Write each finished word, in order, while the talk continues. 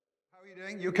you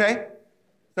doing? You okay?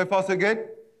 So far, so good?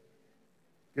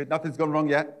 Good. Nothing's gone wrong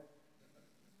yet?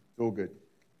 It's all good.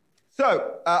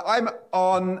 So, I'm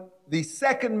on the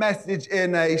second message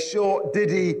in a short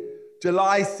Diddy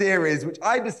July series, which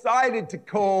I decided to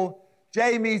call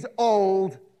Jamie's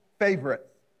Old Favorites.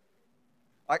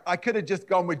 I could have just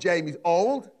gone with Jamie's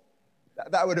Old.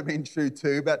 That would have been true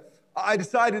too, but I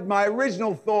decided my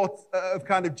original thoughts of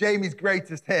kind of Jamie's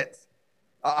greatest hits.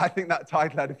 I think that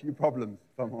title had a few problems,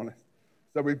 if I'm honest.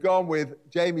 So we've gone with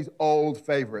Jamie's Old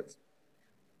Favorites.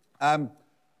 I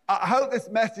hope this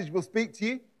message will speak to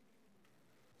you.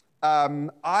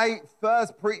 I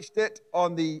first preached it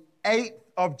on the 8th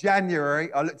of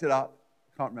January. I looked it up.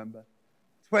 Can't remember.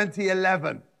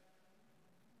 2011.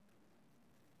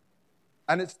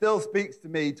 And it still speaks to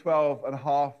me 12 and a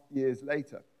half years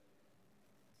later.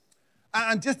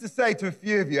 And just to say to a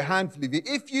few of you, a handful of you,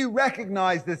 if you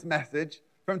recognize this message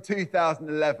from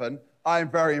 2011, I am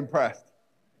very impressed.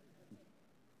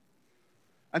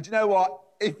 And you know what?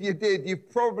 If you did, you've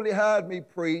probably heard me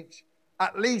preach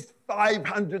at least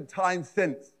 500 times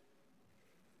since.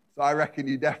 So I reckon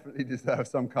you definitely deserve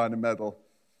some kind of medal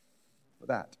for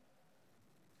that.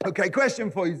 Okay,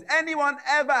 question for you. Does anyone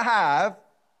ever have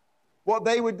what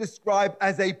they would describe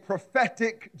as a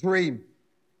prophetic dream?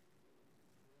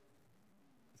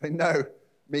 Say, no,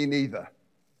 me neither.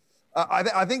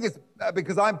 I think it's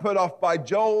because I'm put off by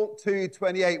Joel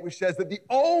 2:28, which says that the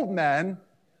old men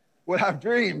will have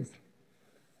dreams.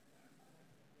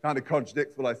 Kind of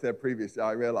contradicts what I said previously,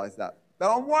 I realize that. But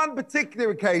on one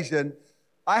particular occasion,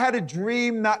 I had a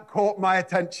dream that caught my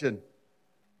attention.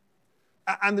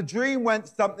 And the dream went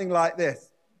something like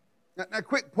this. Now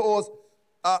quick pause.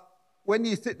 When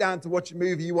you sit down to watch a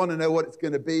movie, you want to know what it's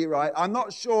going to be, right? I'm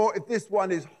not sure if this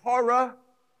one is horror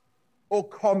or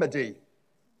comedy.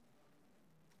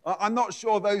 I'm not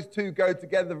sure those two go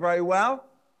together very well.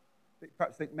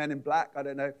 Perhaps think Men in Black, I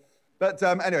don't know. But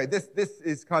anyway, this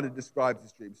is kind of describes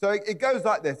this dream. So it goes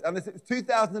like this, and it was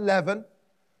 2011.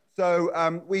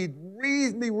 So we'd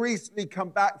reasonably recently come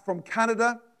back from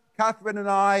Canada. Catherine and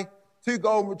I, 2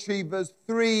 golden retrievers,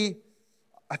 3,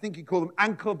 I think you call them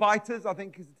ankle biters, I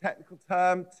think is the technical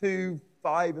term, 2,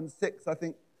 5, and 6, I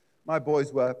think my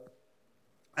boys were.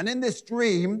 And in this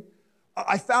dream,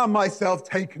 I found myself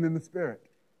taken in the spirit.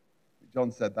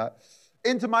 John said that.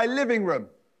 Into my living room.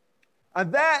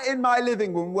 And there in my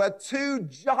living room were 2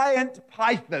 giant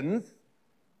pythons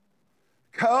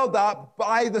curled up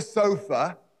by the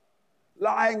sofa,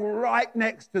 lying right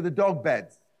next to the dog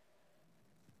beds.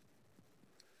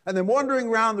 And then wandering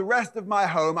around the rest of my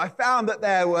home, I found that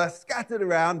there were scattered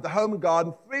around the home and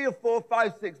garden 3 or 4,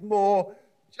 5, 6 more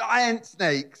giant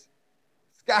snakes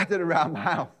scattered around the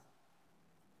house.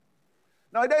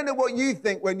 Now, I don't know what you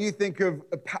think when you think of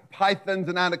pythons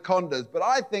and anacondas, but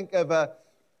I think of a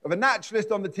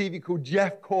naturalist on the TV called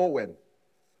Jeff Corwin.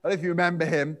 I don't know if you remember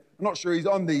him. I'm not sure he's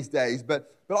on these days,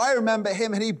 but I remember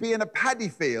him, and he'd be in a paddy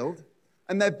field,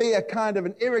 and there'd be a kind of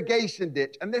an irrigation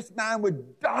ditch, and this man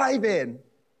would dive in,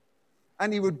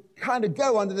 and he would kind of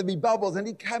go under the bubbles, and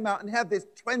he'd come out and have this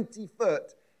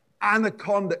 20-foot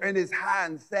anaconda in his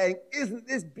hand saying, "Isn't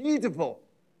this beautiful?"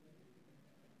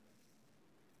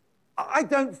 I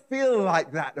don't feel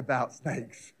like that about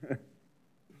snakes.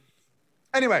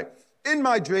 Anyway, in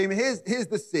my dream, here's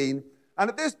the scene. And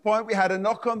at this point, we had a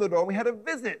knock on the door, and we had a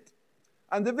visit.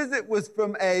 And the visit was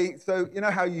from so you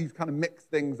know how you kind of mix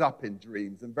things up in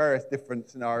dreams and various different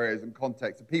scenarios and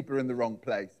contexts, and people are in the wrong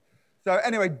place. So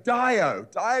anyway, Dio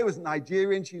was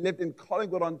Nigerian. She lived in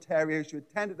Collingwood, Ontario. She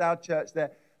attended our church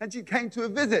there. And she came to a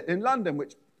visit in London,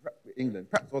 which,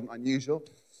 England, perhaps wasn't unusual.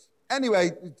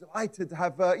 Anyway, delighted to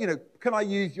have, can I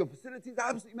use your facilities?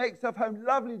 Absolutely, make yourself home.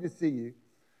 Lovely to see you.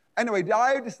 Anyway,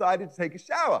 Dio decided to take a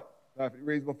shower. Perfectly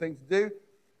reasonable thing to do.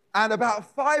 And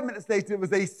about 5 minutes later, there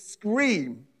was a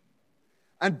scream.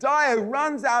 And Dio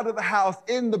runs out of the house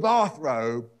in the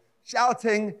bathrobe,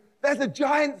 shouting, "There's a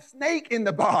giant snake in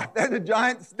the bath. There's a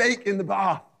giant snake in the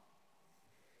bath."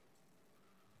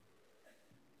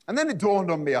 And then it dawned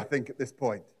on me, I think, at this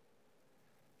point.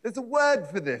 There's a word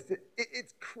for this.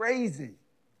 It's crazy.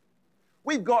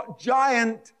 We've got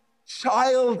giant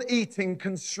child-eating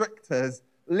constrictors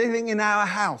living in our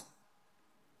house.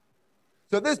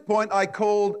 So at this point, I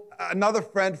called another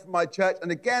friend from my church,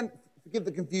 and again, forgive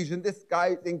the confusion, this guy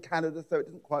is in Canada, so it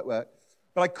doesn't quite work.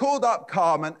 But I called up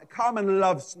Carmen. Carmen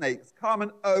loves snakes.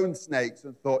 Carmen owns snakes,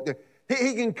 and thought,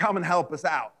 he can come and help us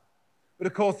out. But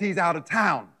of course, he's out of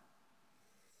town.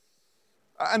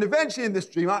 And eventually in this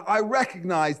dream, I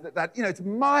recognized that it's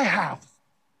my house.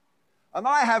 And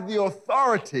I have the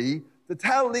authority to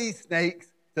tell these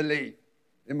snakes to leave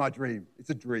in my dream.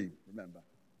 It's a dream, remember.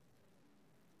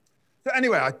 So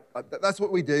anyway, that's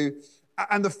what we do.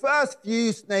 And the first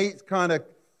few snakes kind of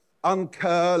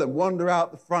uncurl and wander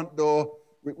out the front door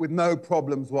with no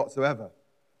problems whatsoever.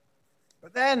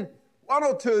 But then one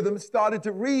or two of them started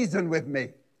to reason with me.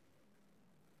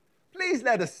 Please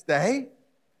let us stay.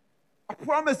 I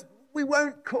promise we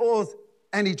won't cause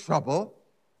any trouble.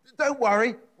 Don't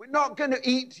worry, we're not going to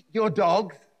eat your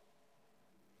dogs.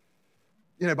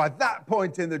 You know, by that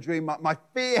point in the dream, my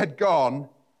fear had gone,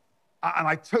 and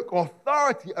I took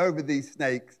authority over these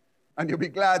snakes, and you'll be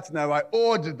glad to know I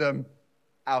ordered them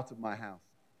out of my house.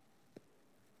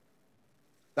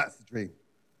 That's the dream.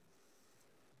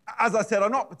 As I said,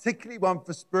 I'm not particularly one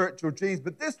for spiritual dreams,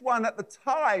 but this one at the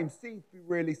time seemed to be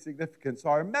really significant. So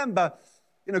I remember,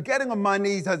 getting on my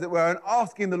knees, as it were, and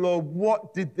asking the Lord,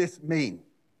 what did this mean?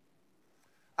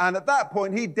 And at that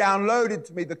point, he downloaded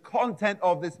to me the content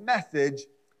of this message,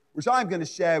 which I'm going to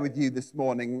share with you this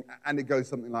morning, and it goes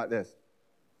something like this.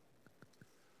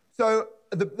 So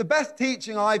the best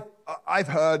teaching I've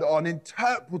heard on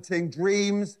interpreting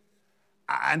dreams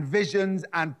and visions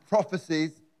and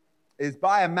prophecies is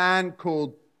by a man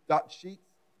called Dutch Sheets.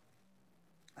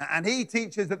 And he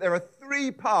teaches that there are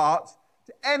 3 parts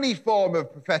to any form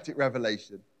of prophetic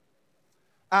revelation.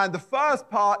 And the first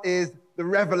part is the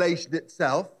revelation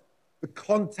itself, the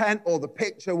content or the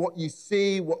picture, what you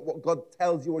see, what God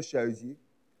tells you or shows you.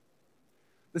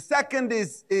 The second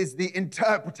is the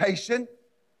interpretation.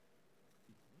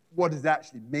 What does it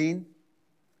actually mean?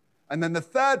 And then the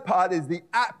third part is the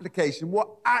application. What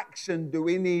action do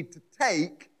we need to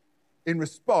take in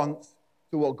response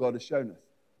to what God has shown us?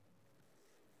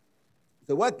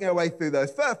 So working our way through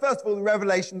those. First of all, the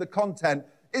revelation, the content,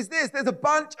 is this. There's a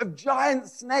bunch of giant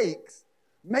snakes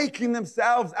making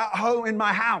themselves at home in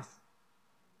my house.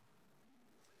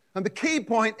 And the key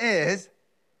point is,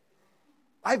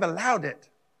 I've allowed it.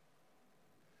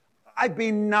 I've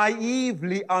been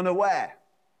naively unaware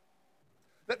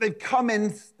that they've come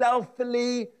in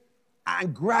stealthily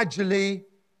and gradually,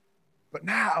 but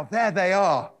now there they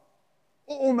are,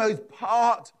 almost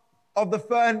part of the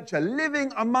furniture,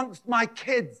 living amongst my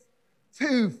kids,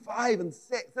 2, 5, and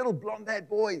 6, little blonde-haired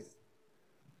boys,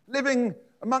 living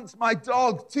amongst my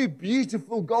dogs, 2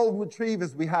 beautiful golden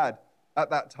retrievers we had at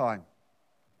that time.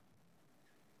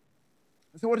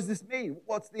 So what does this mean?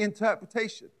 What's the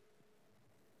interpretation?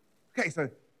 Okay, so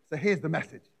here's the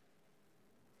message.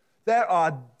 There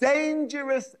are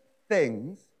dangerous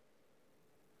things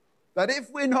that if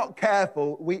we're not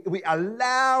careful, we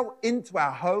allow into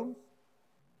our homes,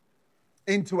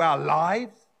 into our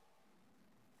lives,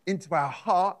 into our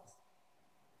hearts,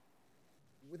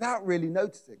 without really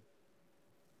noticing.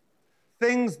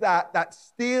 Things that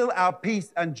steal our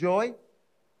peace and joy,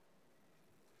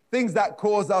 things that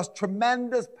cause us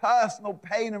tremendous personal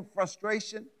pain and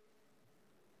frustration,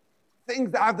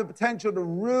 things that have the potential to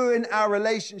ruin our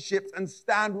relationships and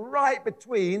stand right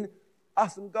between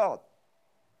us and God.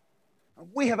 And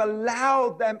we have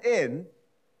allowed them in,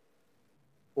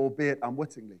 albeit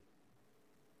unwittingly.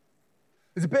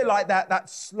 It's a bit like that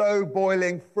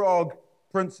slow-boiling frog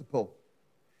principle.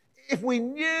 If we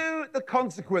knew the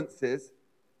consequences,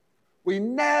 we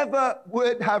never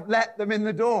would have let them in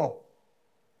the door.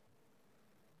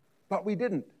 But we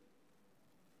didn't.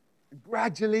 And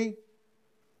gradually,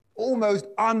 almost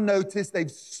unnoticed,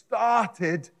 they've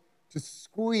started to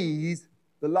squeeze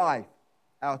the life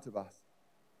out of us.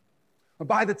 And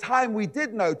by the time we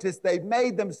did notice, they've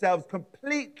made themselves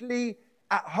completely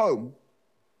at home.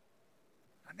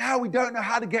 And now we don't know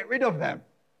how to get rid of them.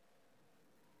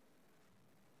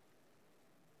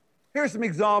 Here are some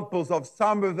examples of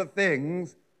some of the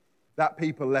things that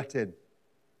people let in.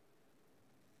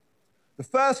 The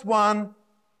first one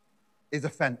is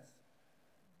offense.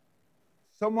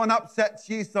 Someone upsets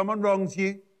you, someone wrongs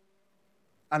you,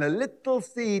 and a little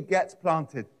seed gets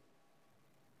planted.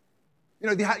 You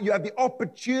have the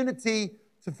opportunity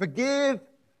to forgive,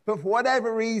 but for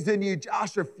whatever reason, you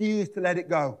just refuse to let it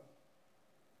go.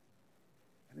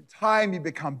 And in time, you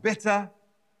become bitter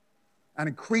and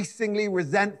increasingly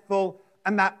resentful,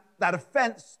 and that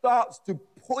offense starts to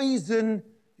poison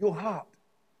your heart.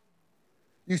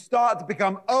 You start to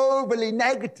become overly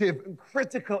negative and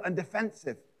critical and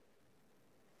defensive.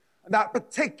 And that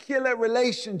particular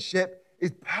relationship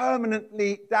is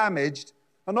permanently damaged.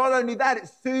 And not only that, it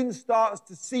soon starts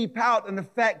to seep out and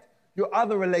affect your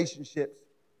other relationships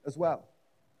as well.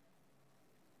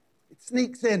 It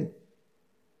sneaks in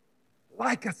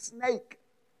like a snake.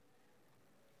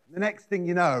 And the next thing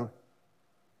you know,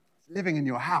 it's living in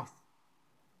your house.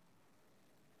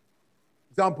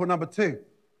 Example number 2.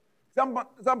 Example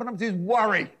number 2 is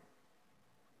worry.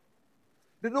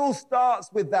 It all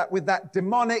starts with that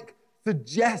demonic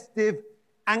suggestive,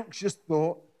 anxious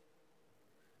thought.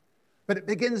 But it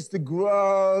begins to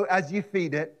grow as you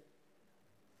feed it.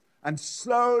 And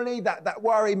slowly that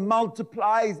worry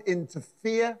multiplies into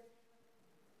fear,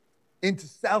 into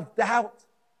self-doubt,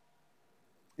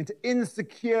 into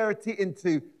insecurity,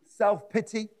 into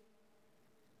self-pity.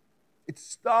 It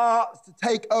starts to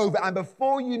take over, and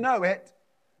before you know it,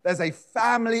 there's a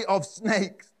family of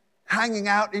snakes hanging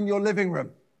out in your living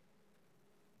room.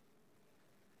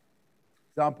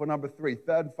 Example number 3,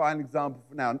 third and final example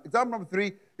for now. Example number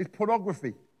 3 is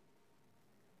pornography.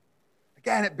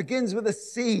 Again, it begins with a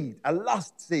seed, a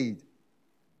lust seed.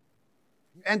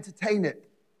 You entertain it,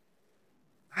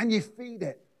 and you feed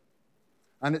it.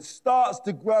 And it starts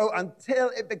to grow until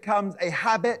it becomes a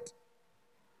habit,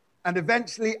 and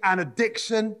eventually an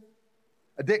addiction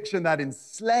that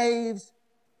enslaves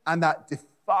and that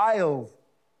defiles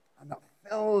and that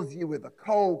fills you with a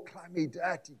cold, clammy,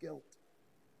 dirty guilt.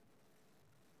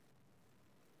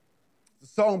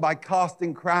 It's a song by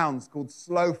Casting Crowns called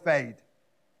Slow Fade.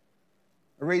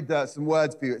 I'll read some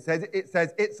words for you. It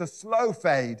says, it's a slow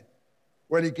fade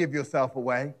when you give yourself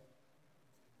away.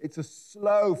 It's a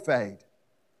slow fade.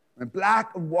 When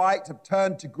black and white have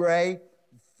turned to gray,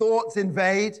 thoughts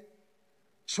invade,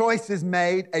 choices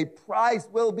made, a price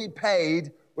will be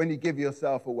paid when you give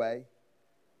yourself away.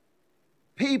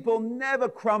 People never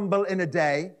crumble in a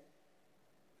day.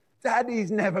 Daddies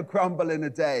never crumble in a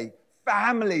day.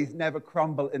 Families never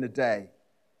crumble in a day.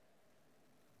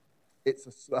 It's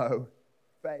a slow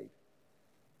fade.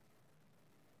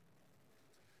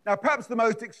 Now, perhaps the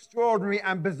most extraordinary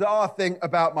and bizarre thing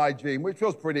about my dream, which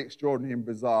was pretty extraordinary and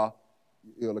bizarre,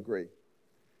 you'll agree,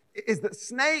 is that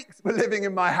snakes were living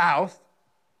in my house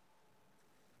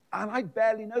and I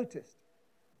barely noticed.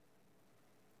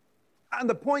 And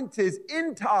the point is,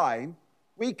 in time,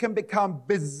 we can become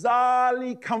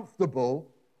bizarrely comfortable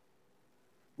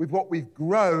with what we've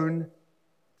grown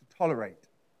to tolerate.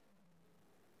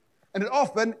 And it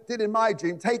often, did in my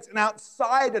dream, takes an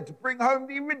outsider to bring home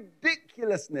the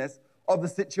ridiculousness of the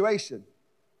situation.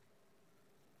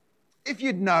 If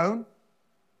you'd known,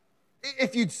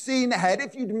 if you'd seen ahead,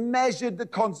 if you'd measured the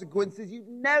consequences, you'd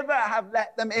never have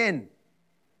let them in.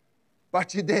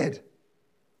 But you did.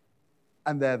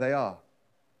 And there they are.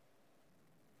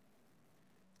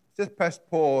 Just press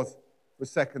pause for a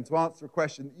second to answer a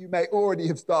question that you may already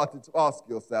have started to ask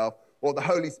yourself, or the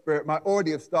Holy Spirit might already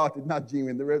have started nudging you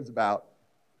in the ribs about.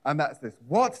 And that's this.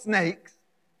 What snake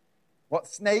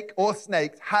or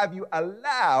snakes have you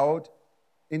allowed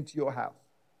into your house?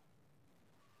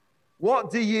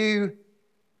 What do you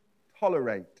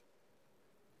tolerate?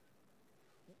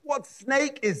 What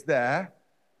snake is there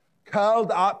curled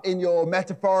up in your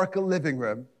metaphorical living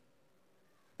room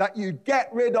that you'd get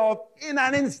rid of in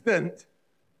an instant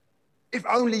if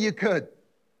only you could?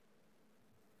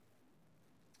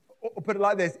 Or put it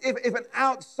like this, if an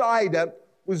outsider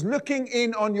was looking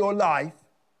in on your life,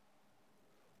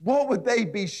 what would they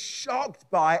be shocked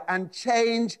by and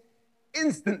change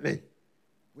instantly,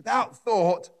 without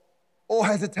thought or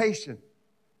hesitation?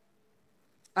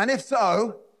 And if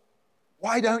so,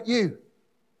 why don't you?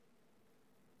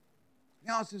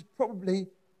 The answer is probably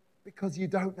because you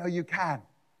don't know you can.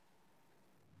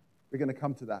 We're going to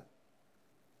come to that.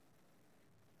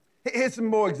 Here's some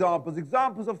more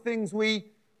examples of things we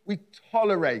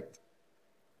tolerate.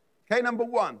 Okay, number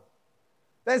 1,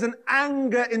 there's an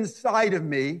anger inside of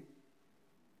me,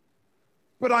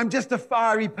 but I'm just a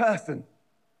fiery person.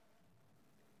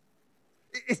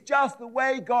 It's just the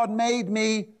way God made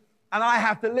me, and I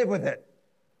have to live with it.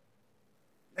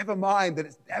 Never mind that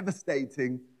it's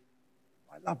devastating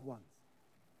my loved ones.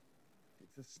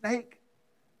 It's a snake.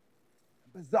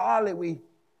 Bizarrely, we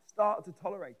start to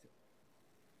tolerate it.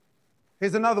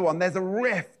 Here's another one. There's a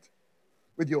rift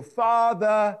with your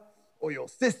father or your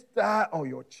sister or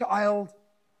your child.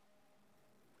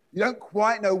 You don't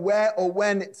quite know where or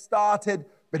when it started,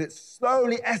 but it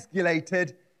slowly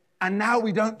escalated, and now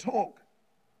we don't talk.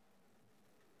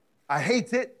 I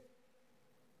hate it,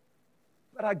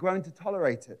 but I've grown to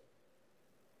tolerate it.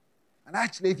 And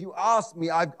actually, if you ask me,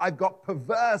 I've got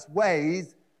perverse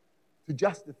ways to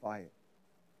justify it.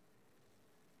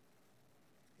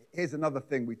 Here's another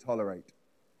thing we tolerate.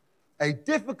 A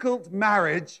difficult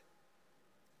marriage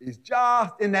is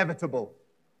just inevitable.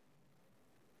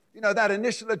 You know, that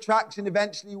initial attraction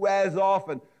eventually wears off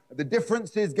and the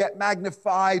differences get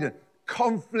magnified and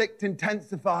conflict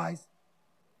intensifies.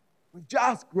 We've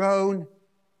just grown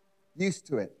used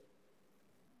to it.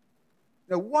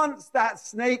 Now, once that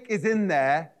snake is in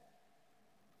there,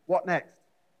 what next?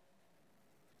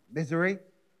 Misery?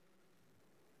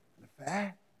 An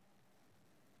affair?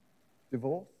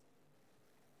 Divorce?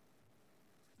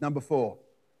 Number 4,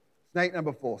 snake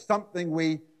number 4, something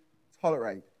we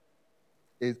tolerate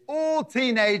is all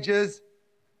teenagers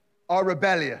are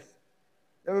rebellious.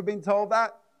 Ever been told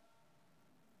that?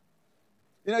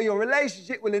 You know, your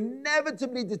relationship will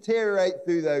inevitably deteriorate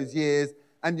through those years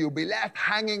and you'll be left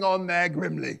hanging on there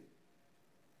grimly.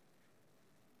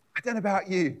 I don't know about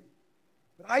you,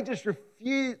 but I just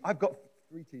refuse. I've got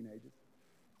 3 teenagers.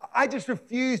 I just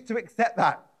refuse to accept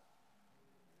that.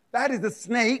 That is a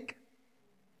snake,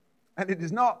 and it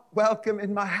is not welcome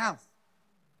in my house.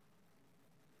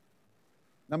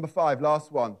 Number 5,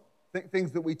 last one,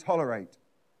 things that we tolerate.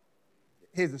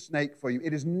 Here's a snake for you.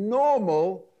 It is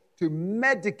normal to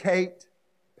medicate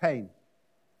pain.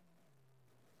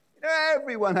 You know,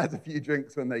 everyone has a few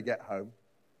drinks when they get home.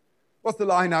 What's the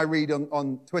line I read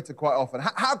on Twitter quite often?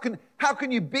 How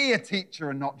can you be a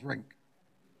teacher and not drink?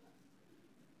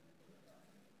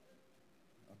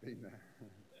 I've been there.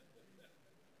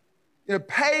 You know,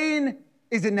 pain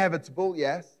is inevitable,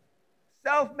 yes.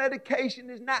 Self-medication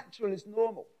is natural, it's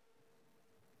normal.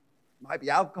 Might be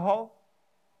alcohol,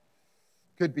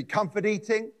 could be comfort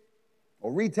eating,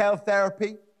 or retail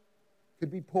therapy,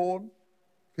 could be porn,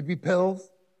 could be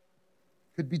pills,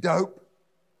 could be dope,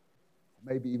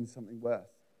 or maybe even something worse.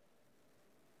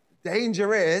 The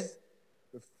danger is,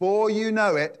 before you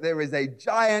know it, there is a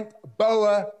giant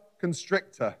boa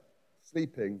constrictor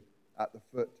sleeping at the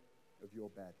foot of your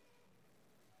bed.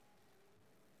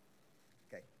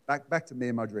 Okay, back to me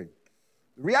and my dream.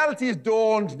 The reality is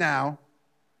dawned now.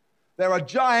 There are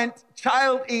giant,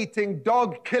 child-eating,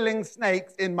 dog-killing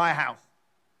snakes in my house.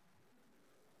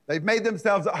 They've made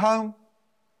themselves at home.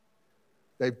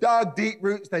 They've dug deep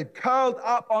roots. They've curled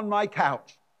up on my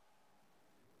couch.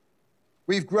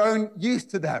 We've grown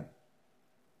used to them.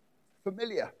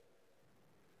 Familiar.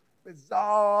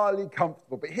 Bizarrely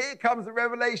comfortable. But here comes the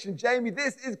revelation. Jamie,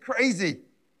 this is crazy.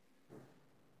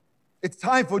 It's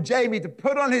time for Jamie to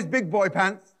put on his big boy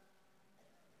pants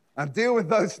and deal with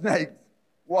those snakes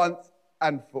once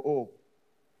and for all.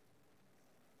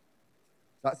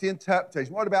 That's the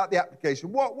interpretation. What about the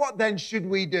application? What then should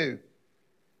we do?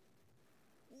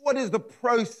 What is the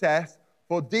process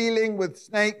for dealing with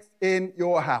snakes in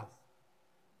your house?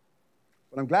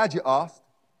 Well, I'm glad you asked.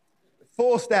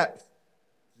 4 steps.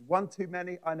 1 too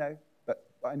many, I know, but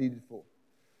I needed 4.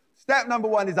 Step number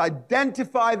 1 is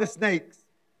identify the snakes.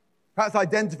 Perhaps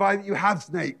identify that you have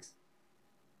snakes.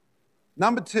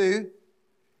 Number 2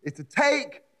 is to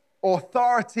take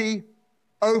authority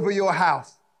over your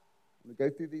house. I'm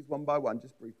going to go through these one by one,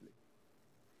 just briefly.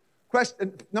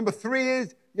 Question number 3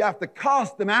 is you have to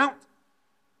cast them out.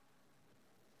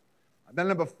 And then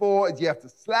number 4 is you have to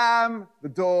slam the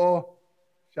door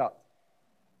shut.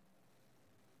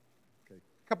 Okay,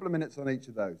 a couple of minutes on each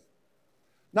of those.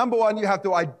 Number 1, you have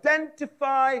to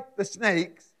identify the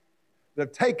snakes that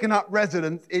have taken up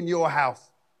residence in your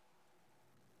house.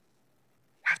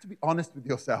 You have to be honest with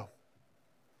yourself.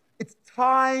 It's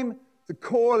time to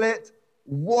call it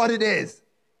what it is.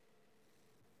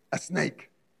 A snake.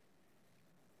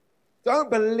 Don't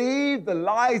believe the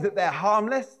lies that they're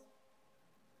harmless.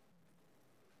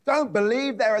 Don't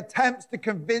believe their attempts to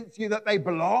convince you that they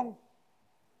belong.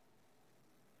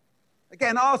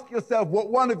 Again, ask yourself what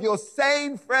one of your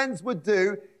sane friends would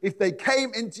do if they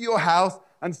came into your house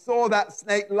and saw that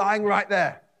snake lying right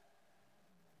there.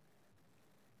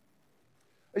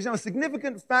 As you know, a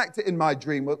significant factor in my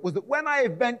dream was that when I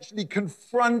eventually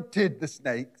confronted the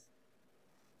snakes,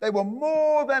 they were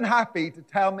more than happy to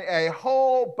tell me a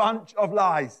whole bunch of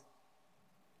lies.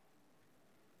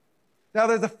 Now,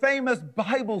 there's a famous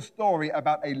Bible story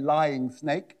about a lying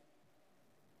snake.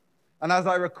 And as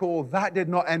I recall, that did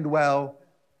not end well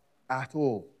at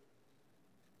all.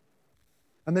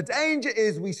 And the danger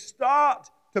is we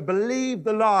start to believe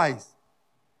the lies.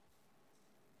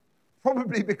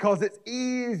 Probably because it's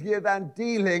easier than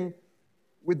dealing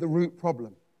with the root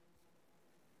problem.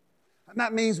 And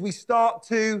that means we start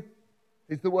to,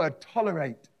 is the word,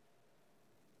 tolerate.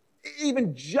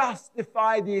 Even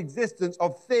justify the existence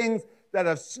of things that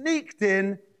have sneaked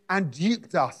in and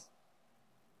duped us.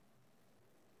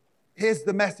 Here's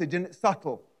the message, and it's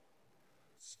subtle.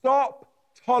 Stop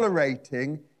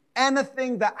tolerating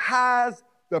anything that has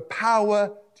the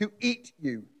power to eat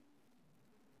you.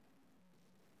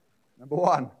 Number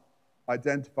 1,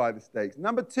 identify the stakes.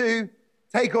 Number 2,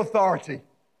 take authority.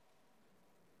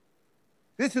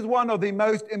 This is one of the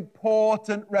most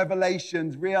important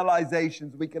revelations,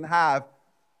 realizations we can have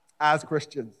as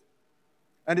Christians.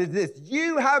 And it is this: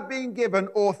 you have been given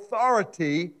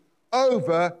authority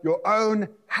over your own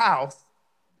house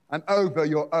and over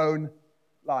your own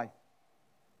life.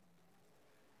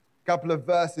 A couple of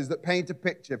verses that paint a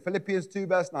picture. Philippians 2,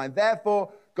 verse 9.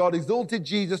 Therefore, God exalted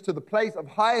Jesus to the place of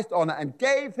highest honor and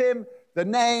gave him the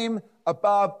name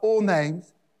above all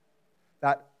names,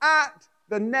 that at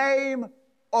the name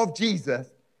of Jesus,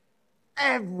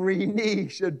 every knee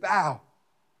should bow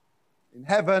in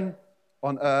heaven,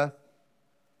 on earth,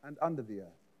 and under the earth.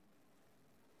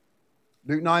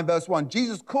 Luke 9, verse 1,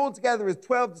 Jesus called together his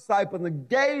 12 disciples and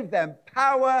gave them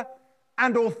power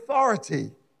and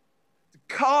authority to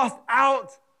cast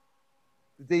out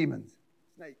the demons,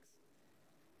 snakes,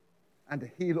 and to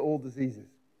heal all diseases.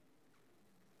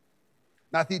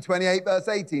 Matthew 28, verse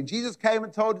 18, Jesus came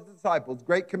and told his disciples,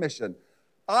 Great Commission,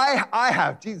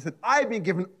 Jesus said, I've been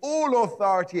given all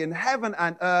authority in heaven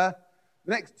and earth.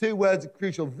 The next two words are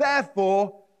crucial.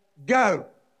 Therefore, go.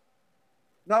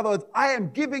 In other words, I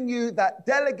am giving you that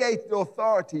delegated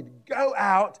authority to go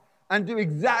out and do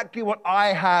exactly what I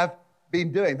have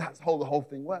been doing. That's how the whole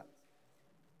thing works.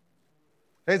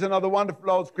 Here's another wonderful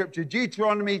old scripture,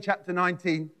 Deuteronomy chapter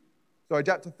 30,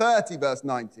 verse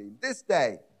 19. This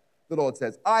day, the Lord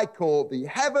says, I call the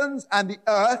heavens and the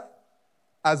earth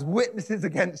as witnesses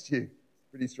against you.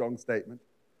 Pretty strong statement.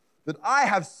 That I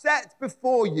have set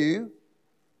before you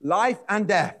life and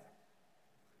death,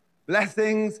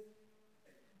 blessings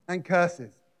and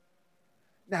curses.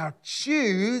 Now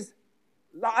choose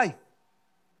life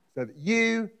so that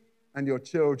you and your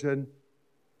children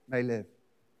may live.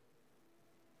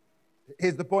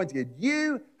 Here's the point again.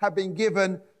 You have been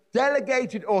given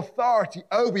delegated authority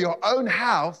over your own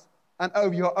house and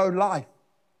over your own life.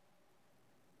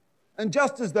 And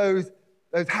just as those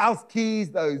house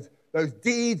keys, those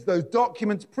deeds, those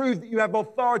documents prove that you have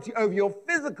authority over your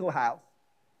physical house,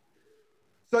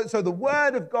 so the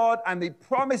word of God and the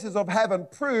promises of heaven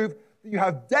prove that you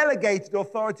have delegated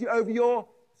authority over your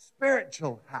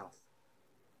spiritual house,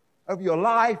 over your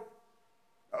life,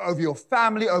 over your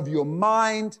family, over your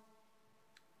mind,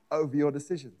 over your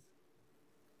decisions.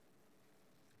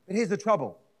 But here's the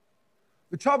trouble.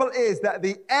 The trouble is that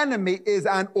the enemy is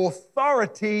an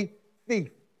authority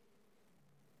thief.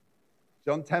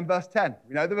 John 10, verse 10.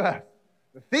 We know the verse.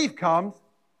 The thief comes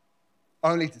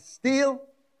only to steal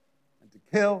and to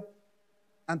kill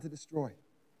and to destroy.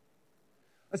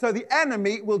 And so the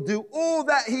enemy will do all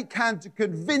that he can to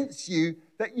convince you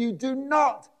that you do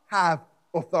not have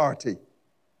authority,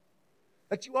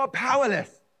 that you are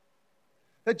powerless,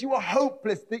 that you are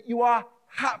hopeless, that you are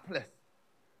hapless.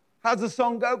 How's the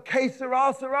song go? Que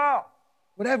sera, sera.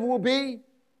 Whatever will be,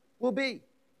 will be.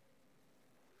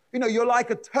 You know, you're like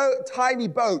a tiny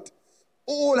boat,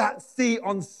 all at sea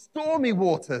on stormy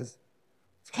waters,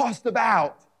 tossed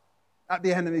about at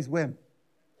the enemy's whim.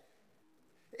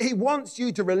 He wants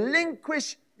you to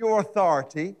relinquish your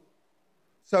authority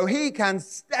so he can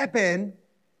step in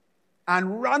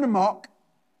and run amok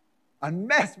and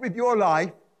mess with your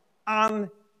life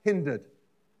unhindered.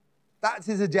 That's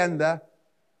his agenda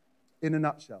in a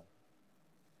nutshell.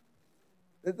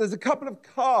 There's a couple of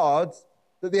cards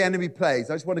that the enemy plays.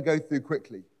 I just want to go through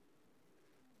quickly.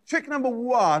 Trick number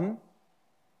one,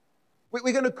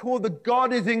 we're going to call the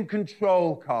God is in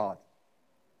control card.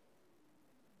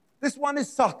 This one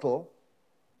is subtle,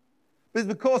 but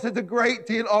of course there's a great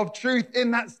deal of truth in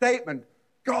that statement.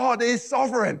 God is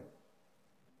sovereign.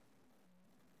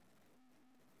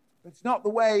 But it's not the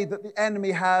way that the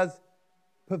enemy has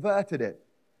perverted it.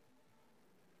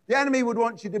 The enemy would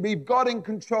want you to be God in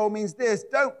control means this.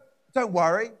 Don't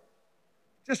worry.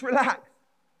 Just relax.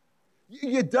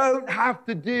 You don't have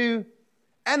to do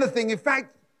anything. In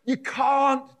fact, you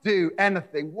can't do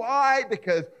anything. Why?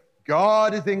 Because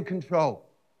God is in control.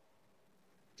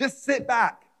 Just sit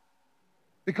back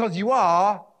because you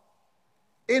are,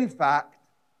 in fact,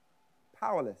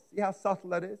 powerless. See how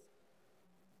subtle that is?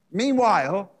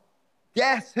 Meanwhile,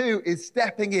 guess who is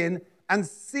stepping in and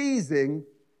seizing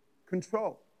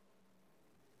control?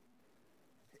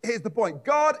 Here's the point.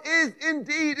 God is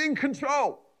indeed in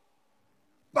control,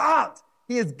 but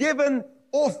he has given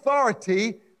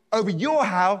authority over your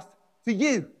house to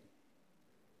you.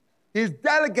 He has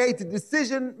delegated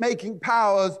decision-making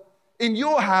powers in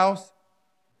your house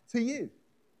to you.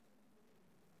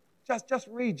 Just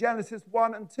read Genesis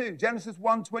 1 and 2. Genesis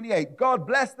 1:28. God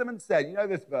blessed them and said, you know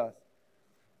this verse,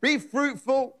 be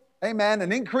fruitful, amen,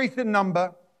 and increase in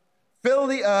number, fill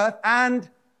the earth and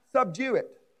subdue it.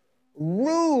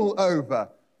 Rule over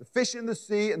the fish in the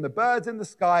sea and the birds in the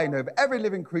sky and over every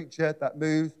living creature that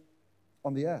moves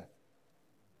on the earth.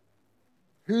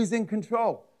 Who's in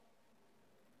control?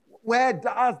 Where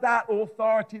does that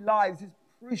authority lie? This is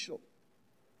crucial.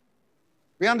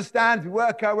 We understand, if we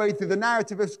work our way through the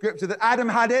narrative of Scripture, that Adam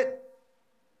had it,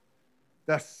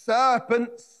 the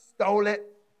serpent stole it,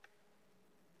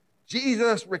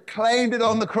 Jesus reclaimed it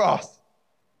on the cross.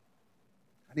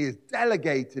 And he has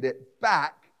delegated it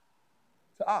back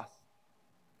to us.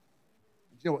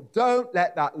 You know what? Don't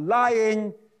let that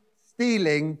lying,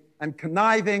 stealing, and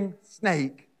conniving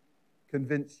snake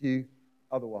convince you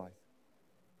otherwise.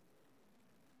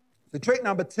 So trick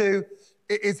number 2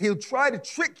 is he'll try to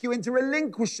trick you into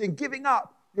relinquishing, giving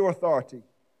up your authority.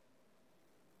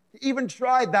 He even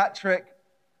tried that trick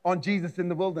on Jesus in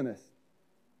the wilderness.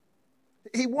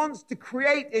 He wants to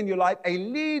create in your life a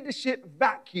leadership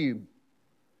vacuum.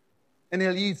 And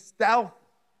he'll use stealth,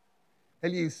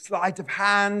 he'll use sleight of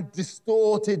hand,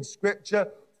 distorted scripture,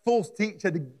 false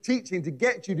teaching to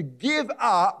get you to give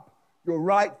up your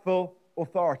rightful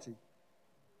authority.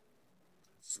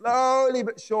 Slowly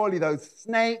but surely, those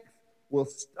snakes will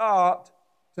start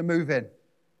to move in.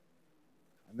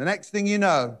 And the next thing you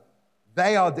know,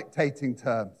 they are dictating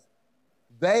terms.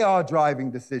 They are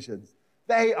driving decisions.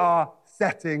 They are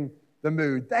setting the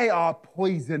mood. They are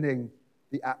poisoning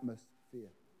the atmosphere.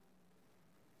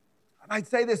 And I'd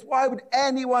say this, why would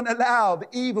anyone allow the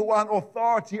evil one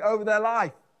authority over their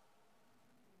life?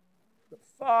 But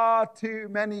far too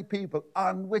many people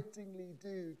unwittingly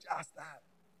do just that.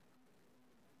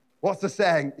 What's the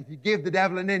saying? If you give the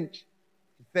devil an inch,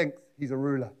 he thinks he's a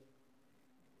ruler.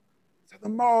 So the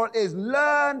moral is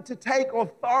learn to take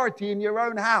authority in your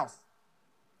own house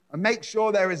and make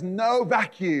sure there is no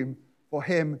vacuum for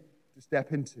him to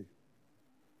step into.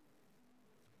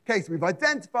 Okay, so we've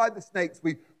identified the snakes.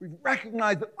 We've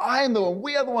recognized that I am the one.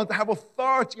 We are the ones that have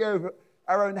authority over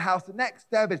our own house. The next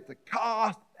step is to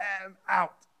cast them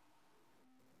out.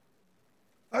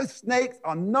 Those snakes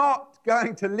are not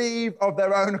going to leave of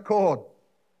their own accord.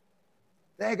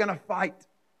 They're going to fight.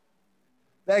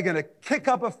 They're going to kick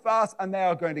up a fuss, and they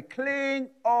are going to cling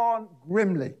on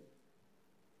grimly.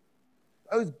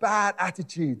 Those bad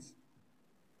attitudes,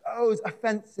 those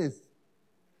offenses,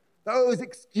 those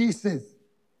excuses,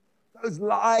 those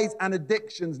lies and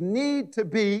addictions need to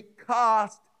be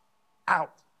cast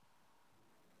out.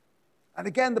 And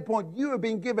again, the point, you are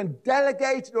being given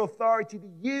delegated authority to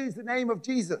use the name of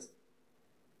Jesus.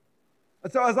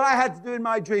 And so as I had to do in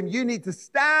my dream, you need to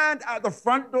stand at the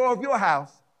front door of your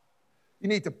house. You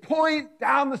need to point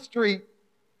down the street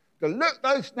to look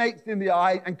those snakes in the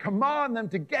eye and command them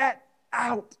to get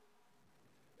out.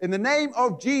 In the name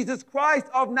of Jesus Christ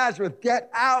of Nazareth, get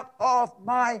out of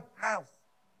my house.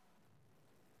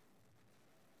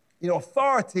 You know,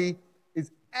 authority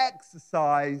is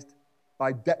exercised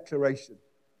by declaration.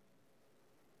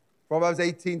 Proverbs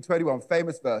 18:21,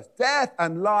 famous verse. Death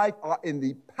and life are in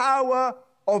the power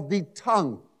of the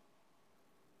tongue,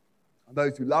 and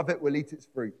those who love it will eat its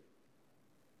fruit.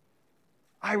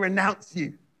 I renounce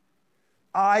you.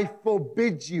 I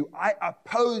forbid you. I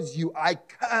oppose you. I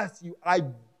curse you. I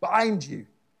bind you.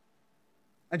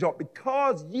 And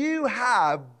because you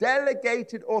have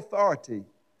delegated authority,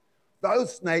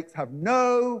 those snakes have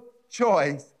no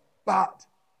choice but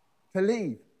to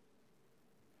leave.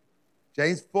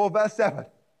 James 4, verse 7.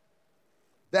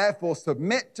 Therefore,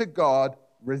 submit to God,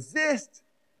 resist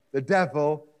the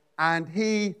devil, and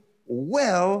he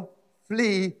will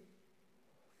flee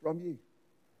from you.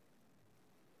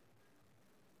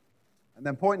 And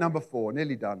then point number 4,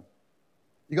 nearly done.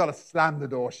 You've got to slam the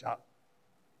door shut.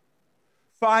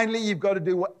 Finally, you've got to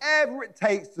do whatever it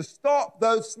takes to stop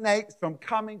those snakes from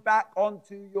coming back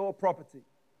onto your property.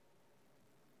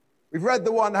 We've read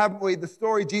the one, haven't we? The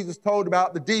story Jesus told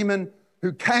about the demon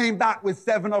who came back with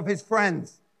 7 of his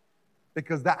friends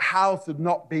because that house had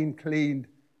not been cleaned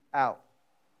out.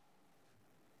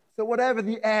 So whatever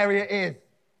the area is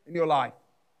in your life,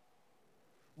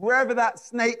 wherever that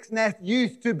snake's nest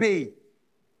used to be,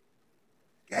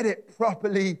 get it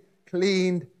properly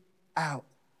cleaned out.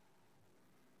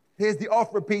 Here's the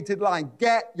oft-repeated line.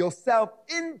 Get yourself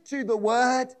into the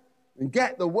Word and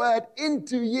get the Word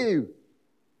into you.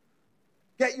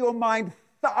 Get your mind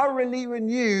thoroughly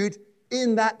renewed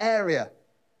in that area.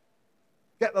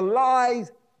 Get the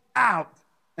lies out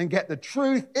and get the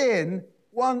truth in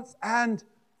once and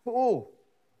for all.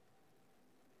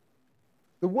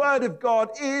 The Word of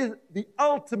God is the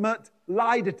ultimate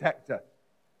lie detector.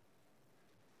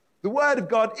 The Word of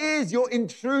God is your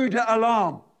intruder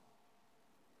alarm.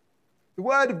 The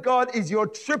Word of God is your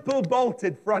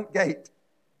triple-bolted front gate.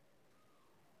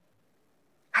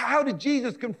 How did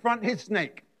Jesus confront his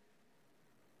snake?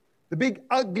 The big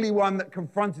ugly one that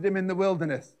confronted him in the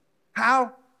wilderness.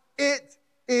 How? It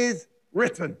is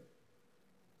written.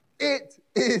 It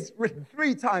is written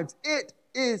 3 times. It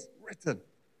is written.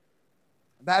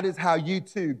 That is how you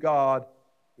too guard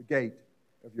the gate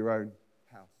of your own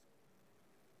house.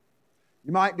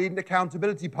 You might need an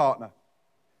accountability partner.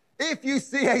 If you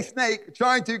see a snake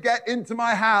trying to get into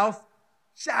my house,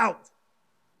 shout.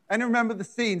 And remember the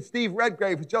scene. Steve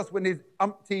Redgrave has just won his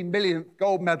umpteen millionth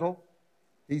gold medal.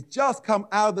 He's just come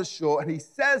out of the shore and he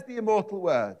says the immortal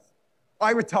words,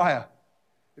 I retire.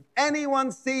 If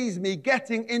anyone sees me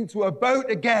getting into a boat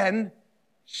again,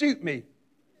 shoot me.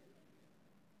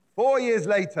 4 years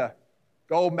later,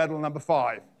 gold medal number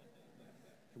 5.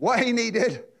 What he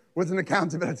needed was an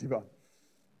accountability bond.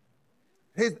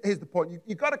 Here's the point.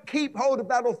 You've got to keep hold of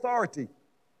that authority.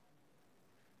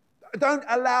 Don't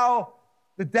allow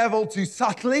the devil to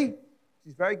subtly,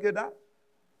 he's very good at,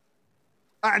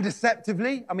 and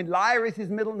deceptively, liar is his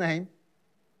middle name.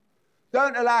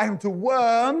 Don't allow him to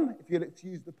worm, if you'll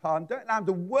excuse the pun, don't allow him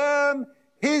to worm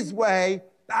his way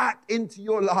back into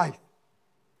your life.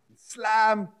 And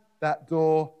slam that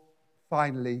door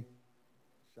finally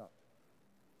shut.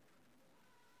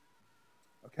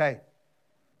 Okay,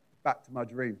 back to my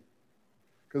dream.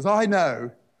 Because I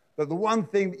know that the one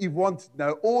thing that you've wanted to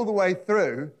know all the way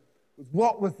through was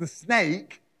what was the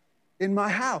snake in my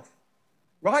house.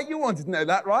 Right? You wanted to know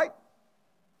that, right?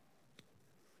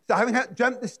 So having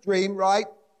dreamt this dream, right,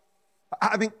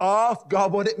 having asked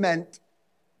God what it meant,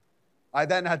 I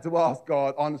then had to ask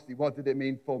God, honestly, what did it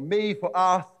mean for me, for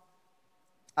us,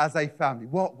 as a family?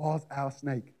 What was our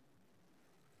snake?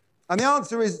 And the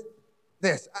answer is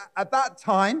this. At that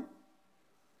time,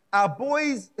 our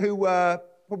boys, who were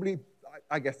probably,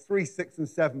 3, 6, and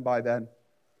 7 by then,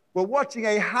 were watching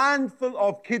a handful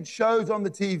of kids' shows on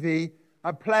the TV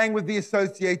and playing with the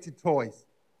associated toys.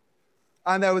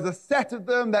 And there was a set of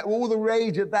them that were all the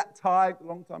rage at that time, a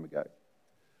long time ago.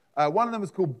 One of them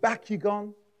was called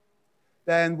Bakugan.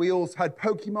 Then we also had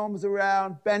Pokemon was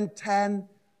around, Ben 10,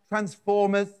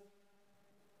 Transformers.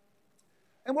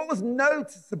 And what was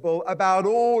noticeable about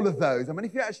all of those,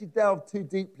 if you actually delve too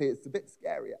deeply, it's a bit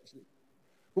scary, actually.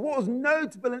 But what was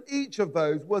notable in each of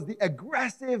those was the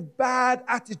aggressive, bad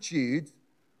attitudes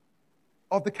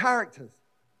of the characters.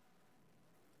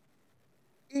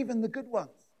 Even the good ones.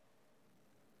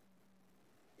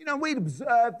 We'd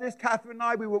observed this, Catherine and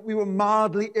I, we were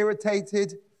mildly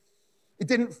irritated. It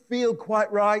didn't feel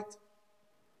quite right.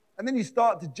 And then you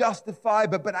start to justify,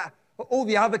 but all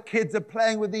the other kids are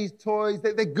playing with these toys.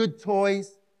 They're good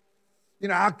toys.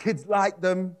 Our kids like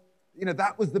them.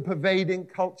 That was the pervading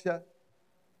culture.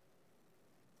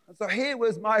 And so here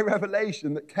was my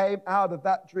revelation that came out of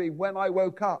that dream when I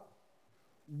woke up.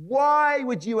 Why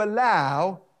would you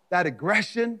allow that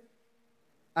aggression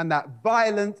and that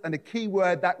violence, and a key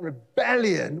word, that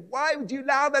rebellion, why would you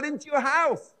allow that into your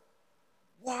house?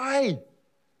 Why?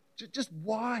 Just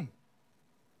why?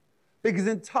 Because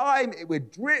in time, it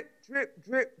would drip, drip,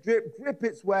 drip, drip, drip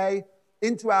its way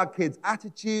into our kids'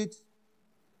 attitudes,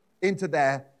 into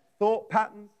their thought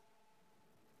patterns,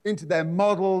 into their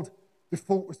modeled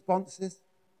default responses.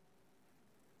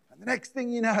 And the next thing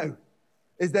you know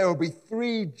is there will be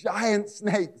 3 giant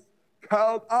snakes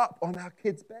curled up on our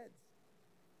kids' beds.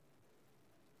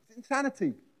 It's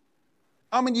insanity.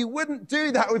 You wouldn't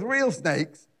do that with real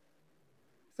snakes.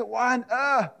 So why on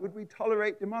earth would we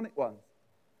tolerate demonic ones?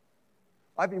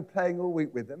 I've been playing all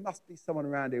week with, there must be someone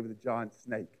around here with a giant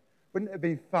snake. Wouldn't it have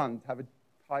been fun to have a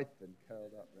python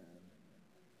curled up there?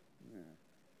 Yeah.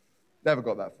 Never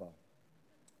got that far.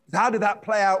 So how did that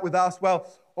play out with us? Well,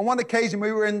 on one occasion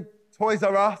we were in Toys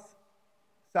R Us,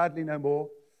 sadly no more,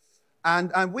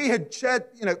 and we had shared,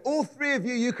 all 3 of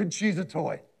you can choose a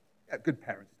toy. Yeah, good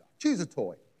parent stuff. Choose a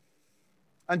toy.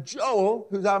 And Joel,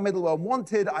 who's our middle one,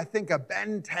 wanted, I think, a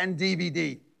Ben 10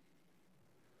 DVD.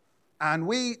 And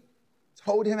we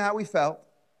told him how we felt.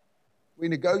 We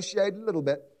negotiated a little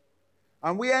bit.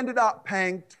 And we ended up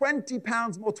paying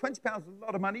 £20 more. £20 was a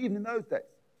lot of money, even in those days.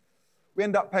 We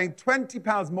ended up paying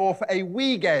 £20 more for a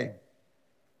Wii game.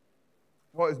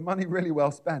 Well, it was money really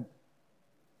well spent.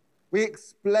 We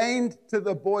explained to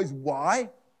the boys why,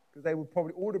 because they would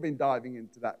probably all have been diving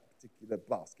into that particular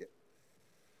basket.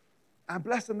 And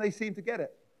bless them, they seemed to get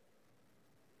it.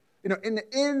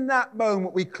 In that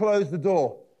moment, we closed the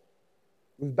door.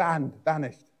 It was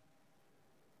banished.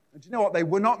 And do you know what? They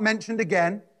were not mentioned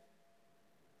again.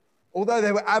 Although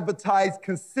they were advertised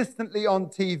consistently on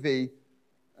TV.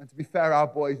 And to be fair, our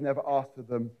boys never asked for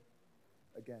them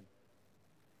again.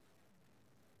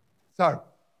 So,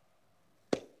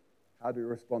 how do we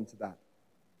respond to that?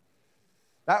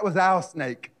 That was our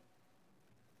snake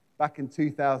back in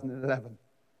 2011.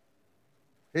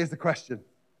 Here's the question.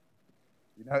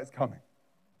 You know it's coming.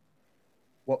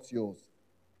 What's yours?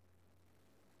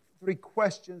 3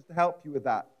 questions to help you with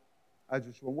that.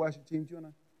 Worship team, do you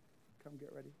want to come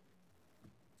get ready?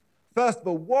 First of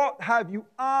all, what have you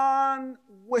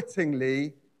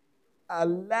unwittingly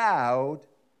allowed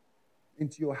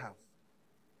into your house?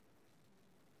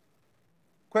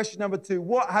 Question number 2,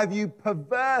 what have you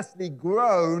perversely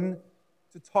grown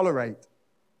to tolerate?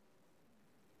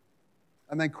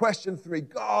 And then question 3,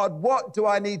 God, what do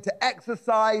I need to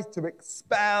exercise, to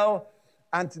expel,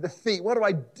 and to defeat? What do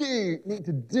I need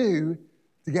to do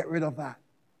to get rid of that?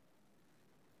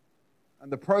 And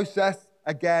the process,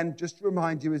 again, just to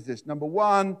remind you, is this. Number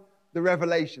 1, the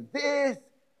revelation. This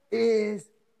is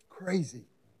crazy.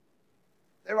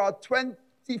 There are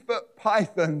 20-foot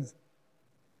pythons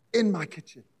in my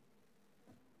kitchen.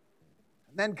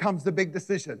 And then comes the big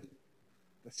decision,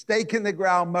 the stake in the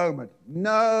ground moment.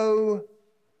 No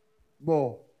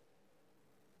more.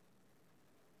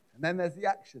 And then there's the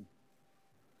action.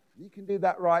 You can do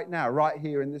that right now, right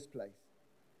here in this place,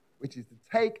 which is to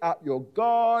take up your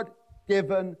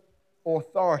God-given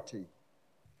authority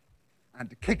and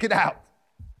to kick it out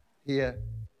here